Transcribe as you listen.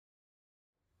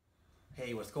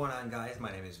Hey, what's going on, guys?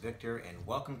 My name is Victor and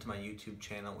welcome to my YouTube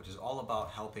channel, which is all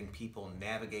about helping people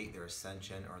navigate their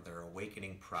ascension or their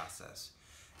awakening process.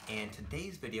 And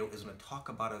today's video is going to talk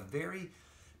about a very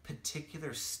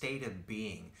particular state of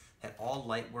being that all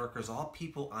light workers, all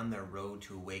people on their road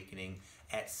to awakening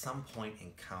at some point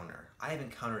encounter. I have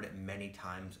encountered it many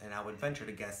times, and I would venture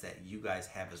to guess that you guys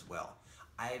have as well.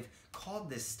 I've called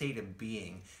this state of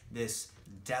being this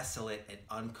desolate and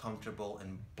uncomfortable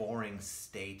and boring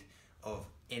state of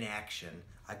inaction.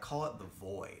 I call it the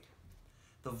void.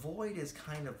 The void is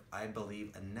kind of, I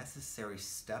believe, a necessary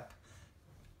step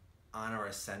on our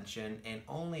ascension, and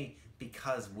only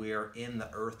because we're in the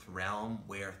earth realm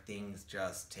where things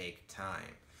just take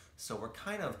time. So we're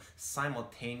kind of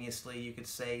simultaneously, you could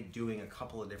say, doing a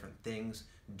couple of different things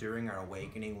during our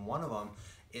awakening. One of them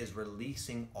is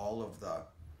releasing all of the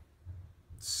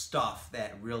stuff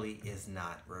that really is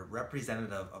not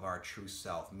representative of our true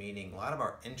self, meaning a lot of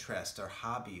our interests, our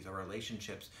hobbies, our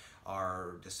relationships,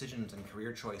 our decisions and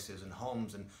career choices and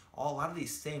homes, and a lot of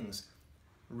these things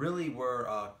really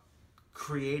were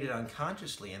created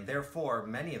unconsciously, and therefore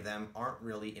many of them aren't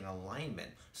really in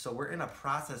alignment. So we're in a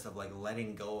process of like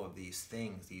letting go of these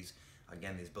things, these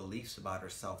beliefs about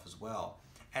ourselves as well.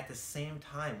 At the same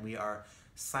time, we are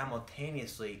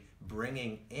simultaneously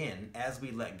bringing in, as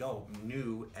we let go,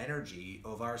 new energy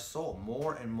of our soul.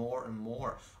 More and more and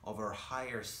more of our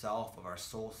higher self, of our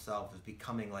soul self, is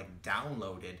becoming like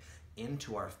downloaded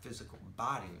into our physical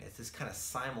body. It's this kind of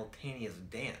simultaneous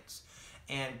dance.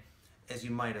 And as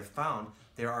you might have found,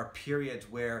 there are periods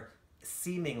where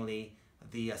seemingly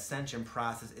the ascension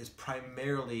process is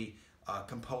primarily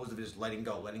composed of just letting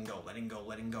go, letting go, letting go,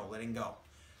 letting go, letting go.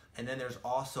 And then there's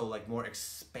also like more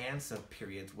expansive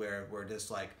periods where we're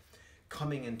just like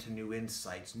coming into new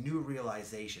insights, new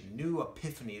realization, new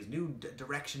epiphanies, new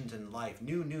directions in life,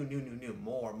 new,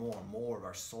 more of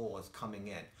our soul is coming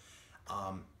in.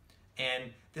 And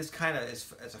this kind of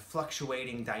is a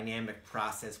fluctuating dynamic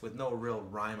process with no real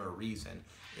rhyme or reason.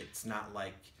 It's not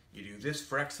like you do this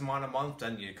for X amount of months,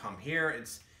 then you come here.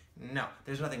 No,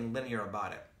 there's nothing linear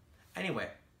about it. Anyway,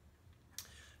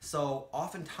 so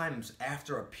oftentimes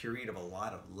after a period of a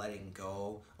lot of letting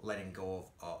go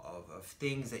of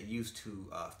things that used to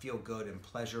feel good and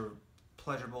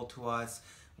pleasurable to us,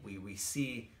 we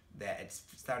see that it's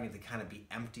starting to kind of be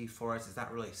empty for us. It's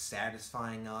not really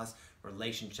satisfying us.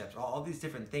 Relationships, all these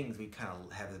different things, we kind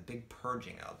of have a big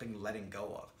purging, a big letting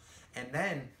go of. And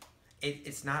then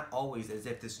it's not always as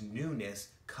if this newness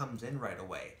comes in right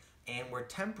away. And we're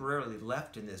temporarily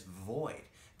left in this void,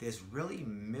 this really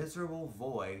miserable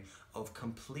void of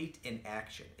complete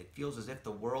inaction. It feels as if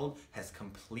the world has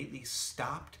completely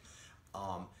stopped.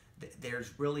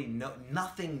 There's really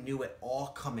nothing new at all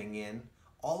coming in.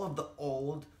 All of the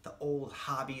old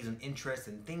hobbies and interests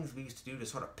and things we used to do to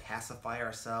sort of pacify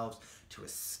ourselves, to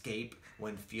escape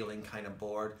when feeling kind of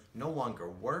bored, no longer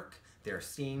work. They're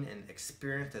seen and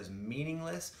experienced as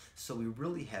meaningless, so we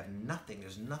really have nothing.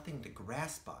 There's nothing to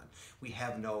grasp on. We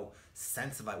have no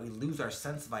sense of it. We lose our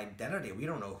sense of identity. We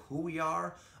don't know who we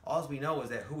are. All we know is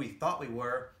that who we thought we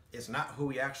were is not who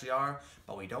we actually are,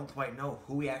 but we don't quite know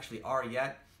who we actually are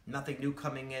yet. Nothing new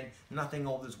coming in, nothing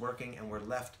old is working, and we're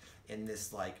left in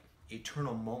this like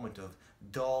eternal moment of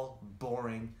dull,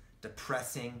 boring,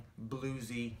 depressing,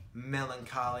 bluesy,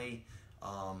 melancholy,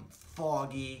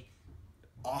 foggy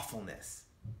awfulness.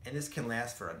 And this can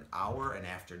last for an hour, an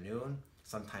afternoon,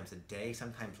 sometimes a day,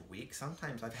 sometimes weeks,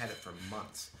 sometimes I've had it for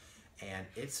months, and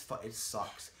it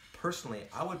sucks. Personally,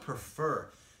 I would prefer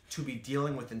to be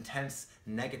dealing with intense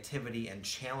negativity and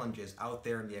challenges out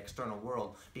there in the external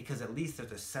world, because at least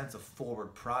there's a sense of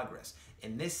forward progress.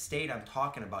 In this state I'm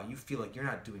talking about, you feel like you're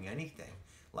not doing anything.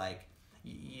 Like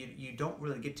you don't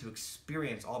really get to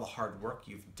experience all the hard work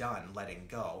you've done letting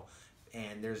go,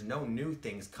 and there's no new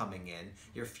things coming in.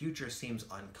 Your future seems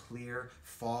unclear,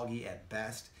 foggy at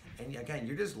best, and again,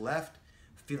 you're just left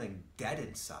feeling dead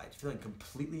inside, feeling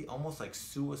completely almost like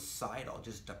suicidal,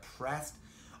 just depressed.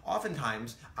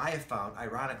 Oftentimes, I have found,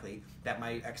 ironically, that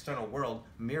my external world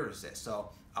mirrors this.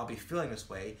 So I'll be feeling this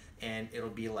way, and it'll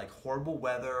be like horrible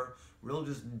weather, real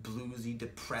just bluesy,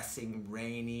 depressing,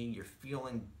 rainy, you're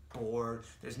feeling bored,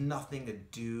 there's nothing to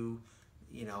do,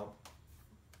 you know.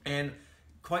 And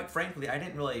quite frankly, I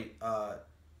didn't really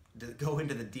go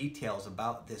into the details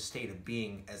about this state of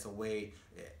being as a way,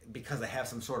 because I have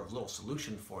some sort of little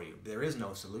solution for you. There is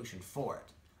no solution for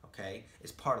it. Okay,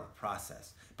 it's part of the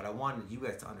process. But I wanted you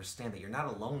guys to understand that you're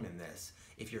not alone in this.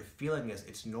 If you're feeling this,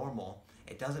 it's normal.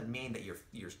 It doesn't mean that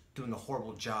you're doing a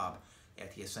horrible job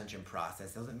at the ascension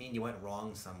process. It doesn't mean you went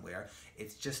wrong somewhere.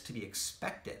 It's just to be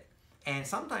expected. And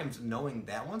sometimes knowing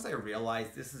that, once I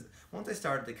realized once I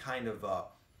started to kind of,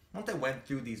 once I went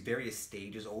through these various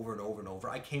stages over and over and over,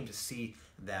 I came to see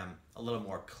them a little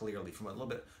more clearly from a little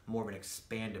bit more of an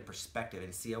expanded perspective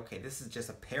and see, okay, this is just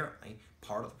apparently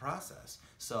part of the process.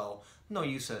 So no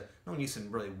use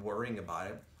in really worrying about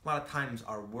it. A lot of times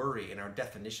our worry and our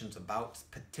definitions about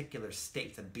particular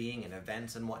states of being and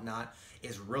events and whatnot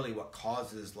is really what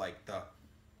causes like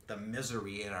the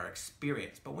misery in our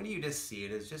experience. But when you just see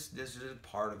it as just this is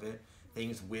part of it,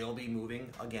 things will be moving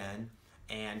again.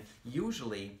 And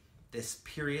usually this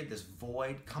period, this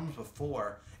void, comes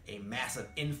before a massive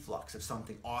influx of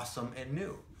something awesome and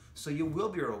new. So you will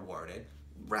be rewarded.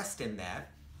 Rest in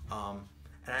that.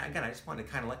 Again, I just want to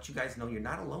kind of let you guys know you're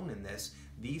not alone in this.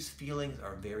 These feelings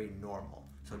are very normal.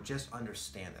 So just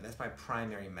understand that. That's my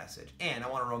primary message. And I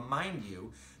want to remind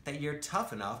you that you're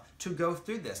tough enough to go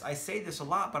through this. I say this a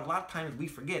lot, but a lot of times we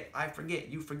forget. I forget.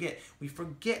 You forget. We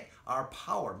forget our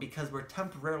power because we're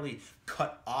temporarily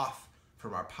cut off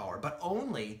from our power, but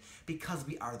only because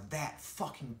we are that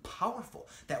fucking powerful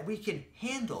that we can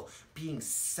handle being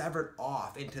severed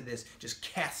off into this, just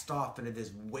cast off into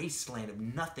this wasteland of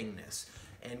nothingness.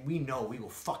 And we know we will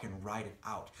fucking ride it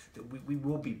out, that we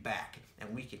will be back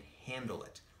and we can handle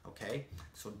it, okay?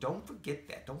 So don't forget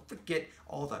that. Don't forget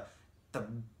all the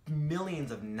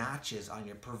millions of notches on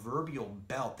your proverbial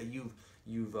belt that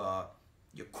you've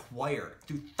acquired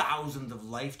through thousands of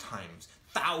lifetimes,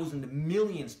 thousands,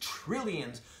 millions,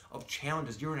 trillions of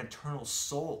challenges. You're an eternal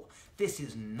soul. This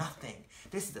is nothing.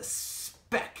 This is a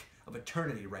speck of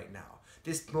eternity right now.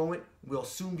 This moment will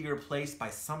soon be replaced by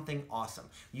something awesome.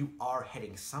 You are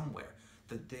heading somewhere.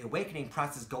 The awakening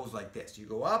process goes like this. You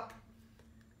go up,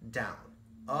 down,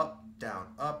 up, down,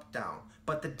 up, down.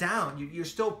 But the down, you're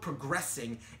still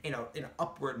progressing in an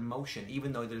upward motion,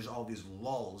 even though there's all these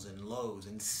lulls and lows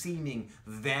and seeming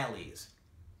valleys.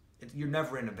 You're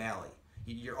never in a valley.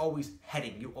 You're always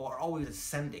heading. You are always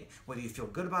ascending, whether you feel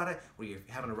good about it or you're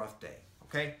having a rough day.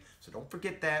 Okay? So don't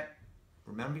forget that.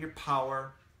 Remember your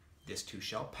power. This too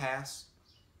shall pass.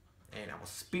 And I will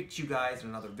speak to you guys in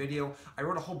another video. I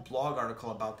wrote a whole blog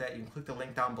article about that. You can click the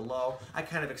link down below. I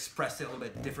kind of express it a little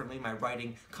bit differently. My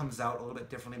writing comes out a little bit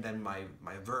differently than my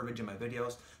verbiage in my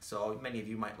videos. So many of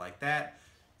you might like that.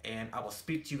 And I will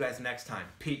speak to you guys next time.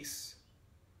 Peace.